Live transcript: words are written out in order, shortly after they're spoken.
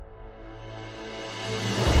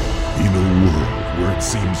In a world where it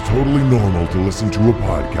seems totally normal to listen to a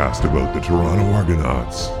podcast about the Toronto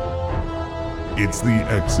Argonauts, it's the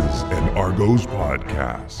X's and Argos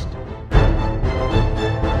podcast.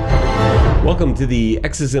 Welcome to the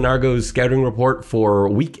X's and Argos scouting report for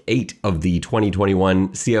week 8 of the 2021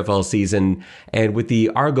 CFL season. And with the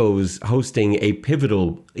Argos hosting a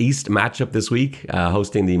pivotal East matchup this week,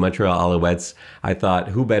 hosting the Montreal Alouettes, I thought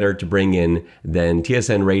who better to bring in than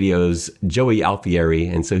TSN Radio's Joey Alfieri.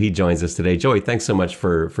 And so he joins us today. Joey, thanks so much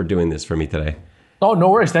for doing this for me today. Oh, no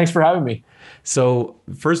worries. Thanks for having me. So,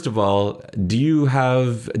 first of all, do you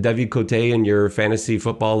have David Cote in your fantasy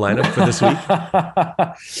football lineup for this week?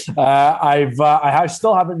 I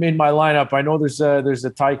still haven't made my lineup. I know there's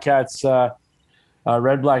a Ticats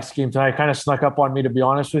Red Blacks game tonight. Kind of snuck up on me, to be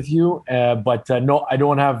honest with you. But no, I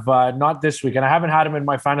don't have not this week, and I haven't had him in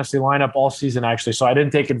my fantasy lineup all season actually. So I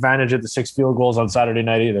didn't take advantage of the 6 field goals on Saturday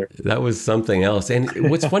night either. That was something else.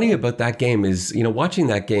 And what's funny about that game is, watching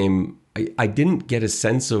that game, I didn't get a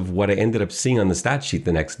sense of what I ended up seeing on the stat sheet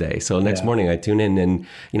the next day. So next morning I tune in and,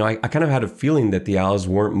 I kind of had a feeling that the Owls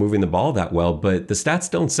weren't moving the ball that well, but the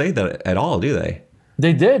stats don't say that at all, do they?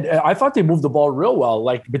 They did. I thought they moved the ball real well.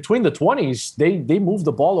 Like between the 20s, they moved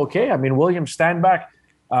the ball okay. I mean, William Stanback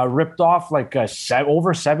ripped off like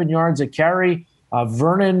over 7 yards a carry.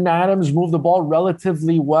 Vernon Adams moved the ball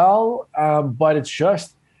relatively well, but it's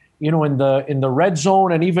just, in the red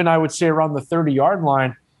zone and even I would say around the 30-yard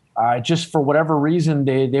line, just for whatever reason,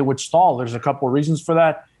 they would stall. There's a couple of reasons for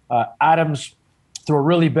that. Adams threw a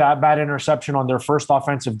really bad interception on their first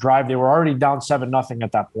offensive drive. They were already down 7-0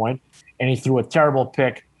 at that point, and he threw a terrible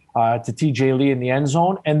pick to TJ Lee in the end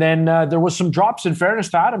zone. And then there was some drops. In fairness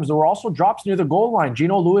to Adams, there were also drops near the goal line.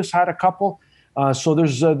 Geno Lewis had a couple. So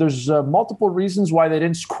there's multiple reasons why they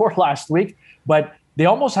didn't score last week, but they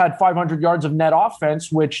almost had 500 yards of net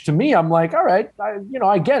offense, which to me, I'm like, all right,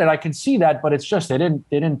 I get it. I can see that, but it's just they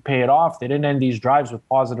didn't pay it off. They didn't end these drives with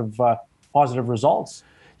positive results.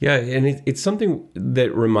 Yeah, and it's something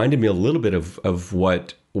that reminded me a little bit of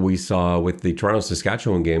what we saw with the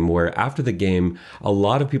Toronto-Saskatchewan game, where after the game, a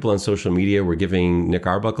lot of people on social media were giving Nick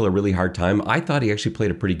Arbuckle a really hard time. I thought he actually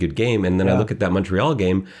played a pretty good game. And then I look at that Montreal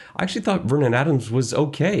game, I actually thought Vernon Adams was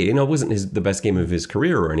okay. It wasn't the best game of his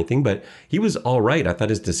career or anything, but he was all right. I thought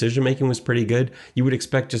his decision-making was pretty good. You would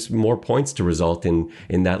expect just more points to result in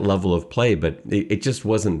that level of play, but it just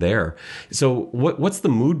wasn't there. So what's the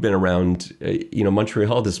mood been around,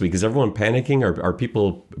 Montreal this week? Is everyone panicking? Are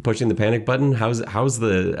people pushing the panic button? How's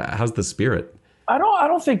the spirit? I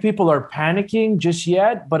don't think people are panicking just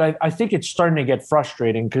yet, but I think it's starting to get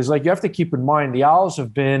frustrating because, you have to keep in mind the Owls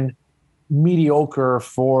have been mediocre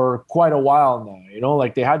for quite a while now.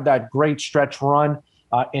 They had that great stretch run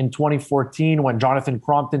in 2014 when Jonathan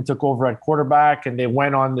Crompton took over at quarterback, and they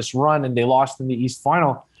went on this run and they lost in the East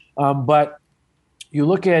Final. But you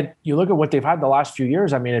look at what they've had the last few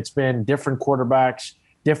years. I mean, it's been different quarterbacks,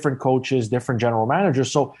 different coaches, different general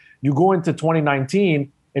managers. So you go into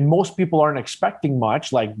 2019. And most people aren't expecting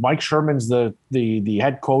much. Like Mike Sherman's the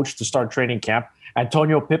head coach to start training camp.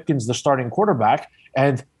 Antonio Pipkin's the starting quarterback.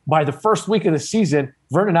 And by the first week of the season,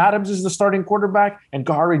 Vernon Adams is the starting quarterback and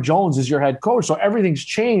Kahari Jones is your head coach. So everything's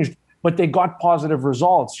changed, but they got positive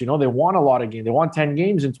results. They won a lot of games. They won 10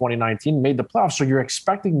 games in 2019, made the playoffs. So you're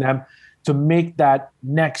expecting them to make that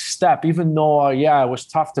next step, even though, it was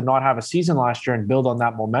tough to not have a season last year and build on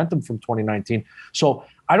that momentum from 2019. So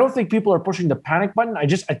I don't think people are pushing the panic button. I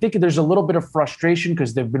think there's a little bit of frustration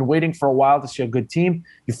because they've been waiting for a while to see a good team.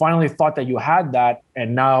 You finally thought that you had that,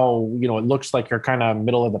 and now, it looks like you're kind of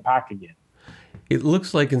middle of the pack again. It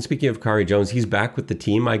looks like, and speaking of Kahari Jones, he's back with the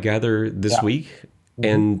team, I gather, this week.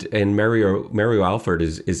 Mm-hmm. And Mario Alford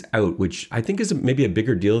is out, which I think is maybe a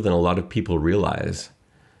bigger deal than a lot of people realize.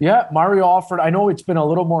 Yeah, Mario Alford, I know it's been a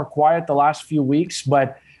little more quiet the last few weeks,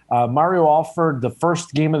 but Mario Alford, the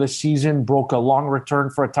first game of the season, broke a long return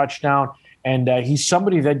for a touchdown, and he's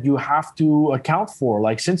somebody that you have to account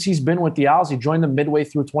for. Since he's been with the Owls, he joined them midway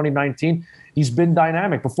through 2019. He's been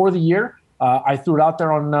dynamic. Before the year, I threw it out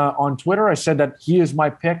there on Twitter. I said that he is my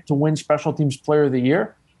pick to win Special Teams Player of the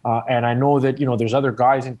Year. And I know that, there's other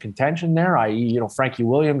guys in contention there, i.e., Frankie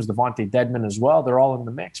Williams, Devontae Dedmon as well. They're all in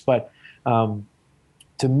the mix. But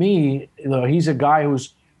to me, he's a guy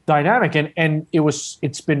who's dynamic. And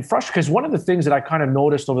it's been frustrating because one of the things that I kind of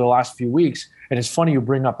noticed over the last few weeks, and it's funny you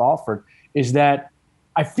bring up Alford, is that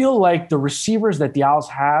I feel like the receivers that the Owls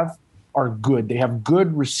have are good. They have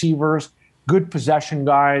good receivers, good possession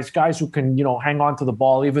guys who can, hang on to the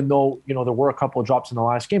ball, even though, there were a couple of drops in the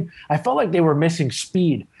last game. I felt like they were missing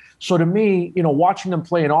speed. So to me, watching them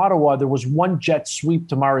play in Ottawa, there was one jet sweep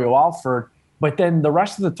to Mario Alford, but then the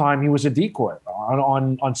rest of the time he was a decoy.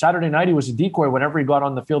 On Saturday night, he was a decoy whenever he got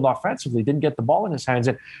on the field offensively, didn't get the ball in his hands.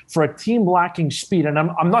 And for a team lacking speed, and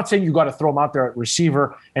I'm not saying you got to throw him out there at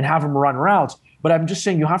receiver and have him run routes, but I'm just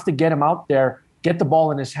saying you have to get him out there, get the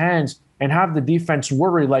ball in his hands, and have the defense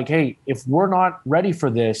worry like, hey, if we're not ready for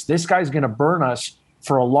this guy's going to burn us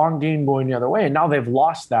for a long game going the other way. And now they've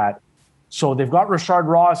lost that. So they've got Rashard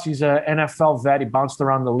Ross. He's an NFL vet. He bounced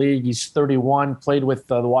around the league. He's 31, played with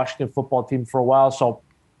the Washington football team for a while. So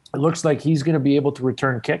it looks like he's going to be able to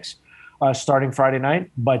return kicks starting Friday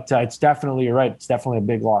night. But it's definitely, you're right, it's definitely a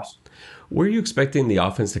big loss. Where are you expecting the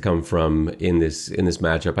offense to come from in this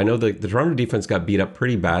matchup? I know the Toronto defense got beat up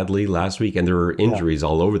pretty badly last week, and there were injuries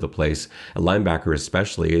all over the place, a linebacker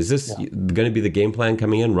especially. Is this going to be the game plan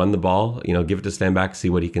coming in, run the ball, give it to Stanback, see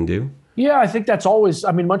what he can do? Yeah, I think that's always,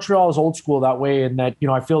 Montreal is old school that way in that,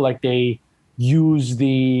 I feel like they use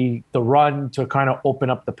the run to kind of open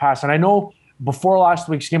up the pass. And I know before last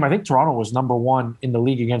week's game, I think Toronto was number 1 in the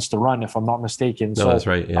league against the run, if I'm not mistaken. No, that's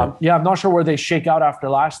right. Yeah. I'm not sure where they shake out after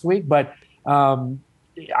last week, but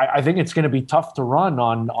I think it's going to be tough to run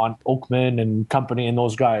on Oakman and company and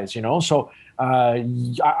those guys, So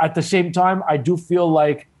at the same time, I do feel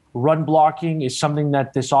like run blocking is something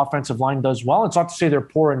that this offensive line does well. It's not to say they're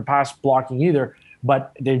poor in pass blocking either,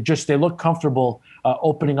 but they look comfortable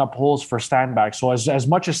opening up holes for Stanback. So as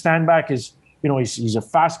much as Stanback is, he's a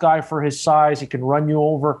fast guy for his size, he can run you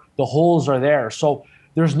over, the holes are there. So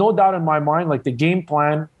there's no doubt in my mind, like the game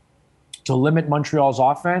plan to limit Montreal's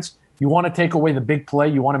offense, you want to take away the big play.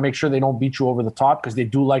 You want to make sure they don't beat you over the top because they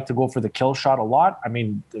do like to go for the kill shot a lot.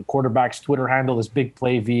 The quarterback's Twitter handle is Big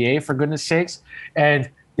Play VA, for goodness sakes. And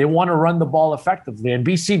they want to run the ball effectively. And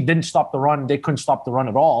BC didn't stop the run. They couldn't stop the run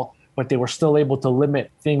at all, but they were still able to limit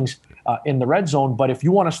things in the red zone. But if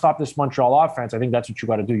you want to stop this Montreal offense, I think that's what you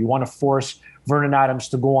got to do. You want to force Vernon Adams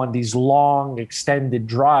to go on these long, extended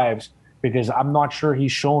drives because I'm not sure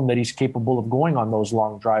he's shown that he's capable of going on those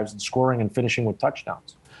long drives and scoring and finishing with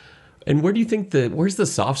touchdowns. And where do you think where's the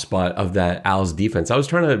soft spot of that Als defense? I was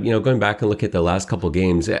trying to, going back and look at the last couple of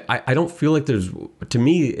games. I don't feel like there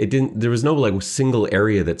was no single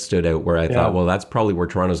area that stood out where I thought, well, that's probably where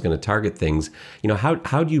Toronto's going to target things.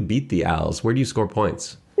 How do you beat the Als? Where do you score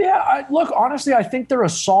points? Yeah, look, honestly, I think they're a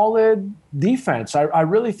solid defense. I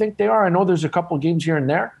really think they are. I know there's a couple of games here and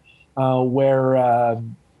there where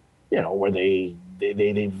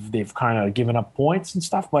they've kind of given up points and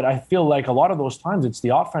stuff, but I feel like a lot of those times it's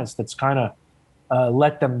the offense that's kind of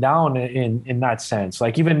let them down in that sense.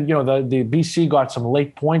 Like even the BC got some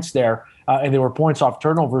late points there, and they were points off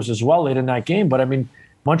turnovers as well late in that game. But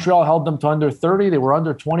Montreal held them to under 30. They were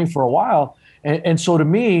under 20 for a while, and so to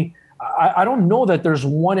me, I don't know that there's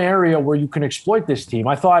one area where you can exploit this team.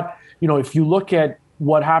 I thought if you look at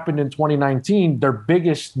what happened in 2019, their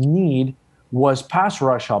biggest need was pass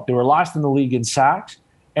rush help. They were last in the league in sacks,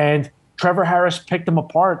 and Trevor Harris picked them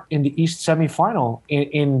apart in the East semifinal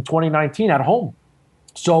in 2019 at home.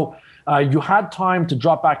 So you had time to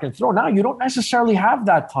drop back and throw. Now you don't necessarily have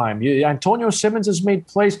that time. Antonio Simmons has made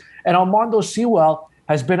plays, and Armando Sewell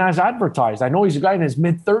has been as advertised. I know he's a guy in his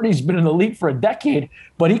mid-30s, been in the league for a decade,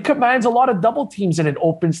 but he commands a lot of double teams, and it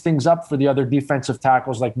opens things up for the other defensive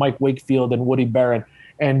tackles like Mike Wakefield and Woody Barron.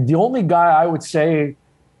 And the only guy I would say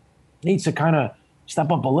needs to kind of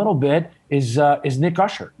step up a little bit is Nick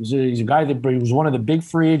Usher. He's a guy that was one of the big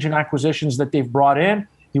free agent acquisitions that they've brought in.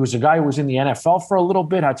 He was a guy who was in the NFL for a little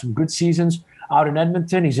bit, had some good seasons out in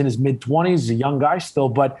Edmonton. He's in his mid-20s. He's a young guy still,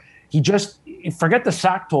 but he just, forget the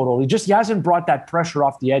sack total. He hasn't brought that pressure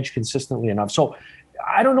off the edge consistently enough. So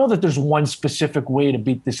I don't know that there's one specific way to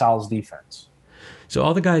beat this Als defense. So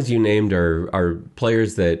all the guys you named are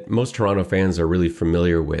players that most Toronto fans are really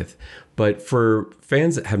familiar with. But for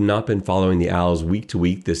fans that have not been following the Als week to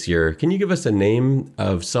week this year, can you give us a name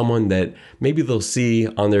of someone that maybe they'll see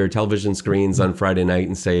on their television screens on Friday night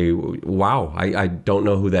and say, wow, I don't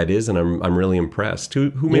know who that is, and I'm really impressed?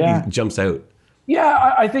 Who maybe jumps out?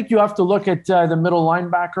 Yeah, I think you have to look at the middle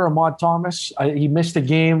linebacker, Ahmad Thomas. He missed a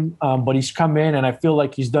game, but he's come in, and I feel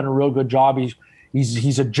like he's done a real good job.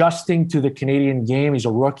 He's adjusting to the Canadian game. He's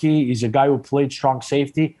a rookie. He's a guy who played strong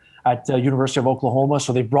safety at University of Oklahoma.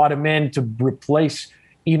 So they brought him in to replace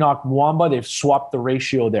Enoch Mwamba. They've swapped the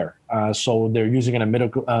ratio there. So they're using an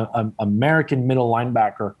American middle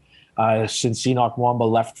linebacker since Enoch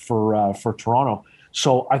Mwamba left for Toronto.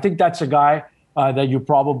 So I think that's a guy that you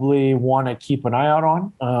probably want to keep an eye out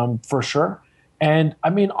on for sure. And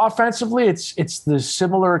offensively, it's the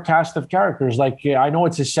similar cast of characters. Like, I know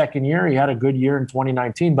it's his second year. He had a good year in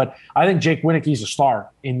 2019, but I think Jake Wieneke a star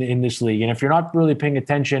in this league. And if you're not really paying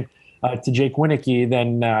attention to Jake Wieneke,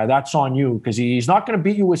 then that's on you, because he's not going to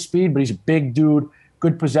beat you with speed, but he's a big dude,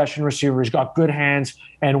 good possession receiver. He's got good hands.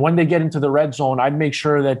 And when they get into the red zone, I'd make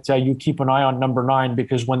sure that you keep an eye on number 9,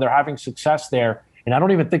 because when they're having success there, and I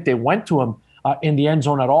don't even think they went to him in the end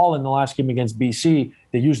zone at all in the last game against BC.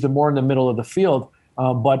 They used him more in the middle of the field.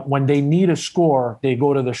 But when they need a score, they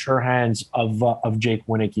go to the sure hands of Jake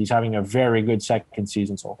Wieneke. He's having a very good second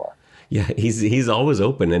season so far. Yeah, he's always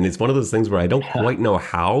open, and it's one of those things where I don't quite know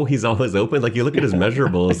how he's always open. Like, you look at his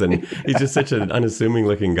measurables, and he's just such an unassuming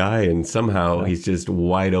looking guy, and somehow he's just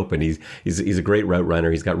wide open. He's a great route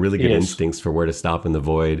runner. He's got really good instincts for where to stop in the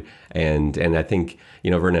void, and I think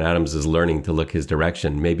Vernon Adams is learning to look his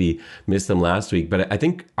direction. Maybe missed him last week, but I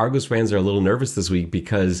think Argos fans are a little nervous this week,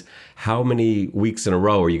 because how many weeks in a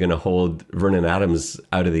row are you going to hold Vernon Adams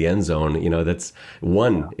out of the end zone? That's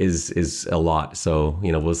one is a lot. So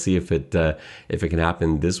we'll see if it can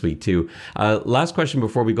happen this week too. Last question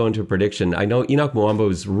before we go into a prediction. I know Enoch Muamba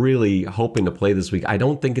is really hoping to play this week. I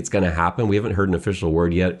don't think it's going to happen. We haven't heard an official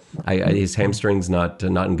word yet. His hamstring's not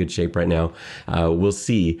in good shape right now. We'll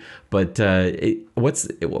see. But what's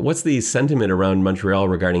the sentiment around Montreal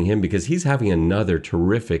regarding him? Because he's having another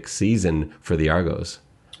terrific season for the Argos.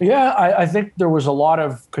 Yeah, I think there was a lot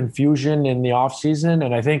of confusion in the offseason,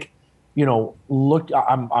 and I think,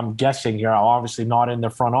 I'm guessing here, I'm obviously not in the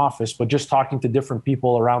front office, but just talking to different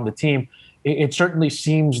people around the team, it certainly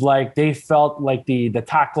seems like they felt like the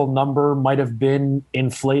tackle number might have been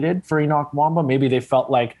inflated for Enoch Muamba. Maybe they felt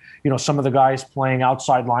like, some of the guys playing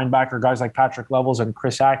outside linebacker, guys like Patrick Levels and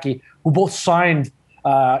Chris Aki, who both signed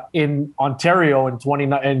in Ontario in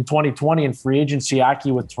 2020 in free agency,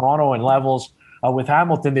 Aki with Toronto and Levels with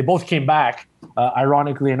Hamilton. They both came back.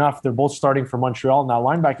 Ironically enough, they're both starting for Montreal now,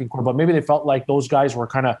 linebacking core, but maybe they felt like those guys were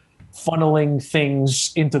kind of funneling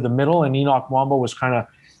things into the middle, and Enoch Muamba was kind of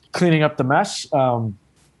cleaning up the mess.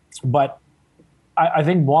 But I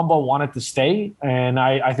think Muamba wanted to stay, and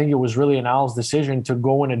I think it was really an Al's decision to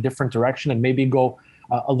go in a different direction and maybe go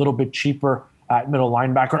a little bit cheaper at middle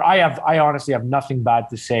linebacker. I honestly have nothing bad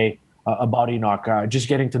to say about Enoch. Just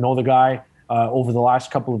getting to know the guy over the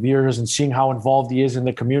last couple of years and seeing how involved he is in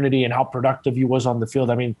the community and how productive he was on the field.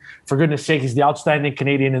 I mean, for goodness sake, he's the outstanding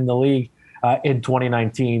Canadian in the league in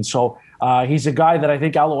 2019. So he's a guy that I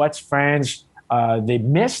think Alouettes fans, they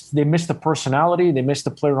missed the personality, they missed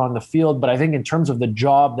the player on the field. But I think in terms of the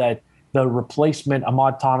job that the replacement,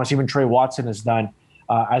 Ahmad Thomas, even Trey Watson has done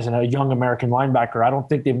as a young American linebacker, I don't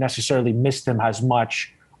think they've necessarily missed him as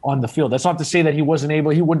much on the field. That's not to say that he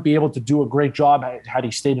wouldn't be able to do a great job had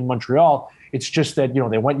he stayed in Montreal. It's just that,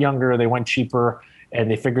 they went younger, they went cheaper,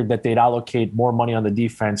 and they figured that they'd allocate more money on the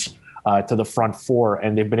defense to the front four,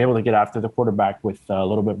 and they've been able to get after the quarterback with a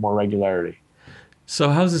little bit more regularity. So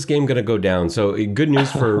how's this game going to go down? So good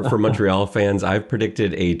news for Montreal fans. I've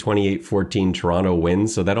predicted a 28-14 Toronto win,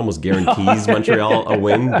 so that almost guarantees Montreal a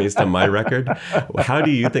win based on my record. How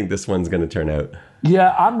do you think this one's going to turn out?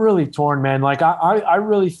 Yeah, I'm really torn, man. Like I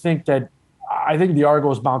really think that I think the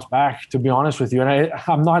Argos bounce back, to be honest with you. And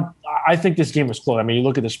I think this game was close. I mean, you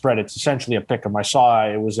look at the spread, it's essentially a pick 'em. I saw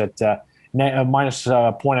it was at minus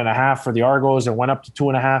a point and a half for the Argos. It went up to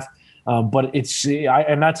 2.5. But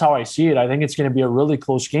and that's how I see it. I think it's going to be a really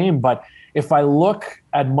close game. But if I look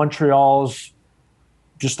at Montreal's,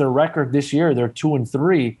 just their record this year, they're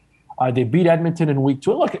 2-3. They beat Edmonton in week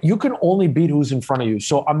 2. Look, you can only beat who's in front of you.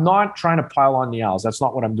 So I'm not trying to pile on the Als. That's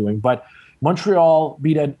not what I'm doing. But Montreal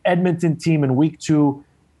beat an Edmonton team in week 2.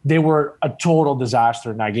 They were a total disaster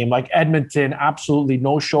in that game. Like, Edmonton absolutely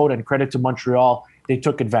no-showed, and credit to Montreal. They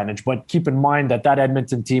took advantage. But keep in mind that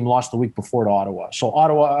Edmonton team lost the week before to Ottawa.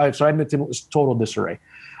 So Edmonton was total disarray.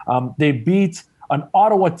 They beat an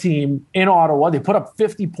Ottawa team in Ottawa. They put up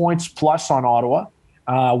 50 points plus on Ottawa,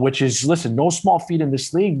 which is, listen, no small feat in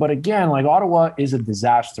this league. But again, like, Ottawa is a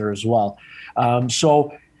disaster as well.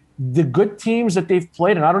 So the good teams that they've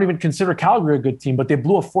played, and I don't even consider Calgary a good team, but they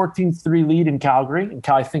blew a 14-3 lead in Calgary. And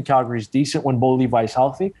I think Calgary's decent when Bo Levi's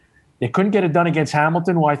healthy. They couldn't get it done against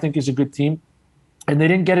Hamilton, who I think is a good team. And they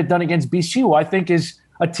didn't get it done against BC, who I think is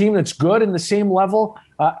a team that's good in the same level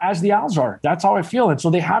as the Als are. That's how I feel. And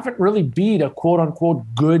so they haven't really beat a quote-unquote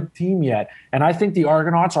good team yet. And I think the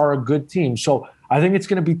Argonauts are a good team. So I think it's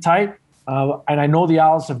going to be tight. And I know the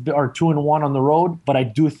Als are 2-1 on the road, but I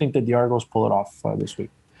do think that the Argos pull it off this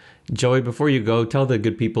week. Joey, before you go, tell the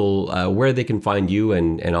good people where they can find you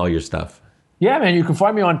and all your stuff. Yeah, man, you can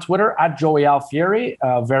find me on Twitter at Joey Alfieri.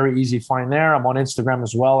 Very easy find there. I'm on Instagram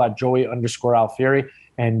as well at Joey_Alfieri.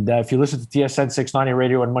 And if you listen to TSN 690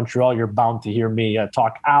 Radio in Montreal, you're bound to hear me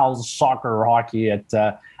talk Als, soccer, or hockey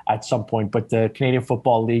at some point. But the Canadian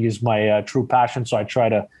Football League is my true passion, so I try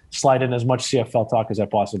to slide in as much CFL talk as I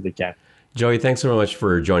possibly can. Joey, thanks so much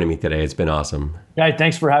for joining me today. It's been awesome. Yeah,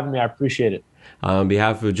 thanks for having me. I appreciate it. On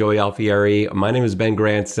behalf of Joey Alfieri, my name is Ben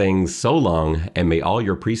Grant saying so long, and may all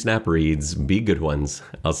your pre-snap reads be good ones.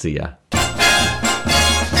 I'll see ya.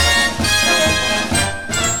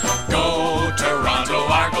 Go, Toronto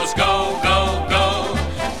Argos, go, go, go.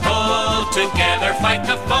 Pull together, fight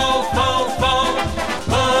the foe, foe, foe.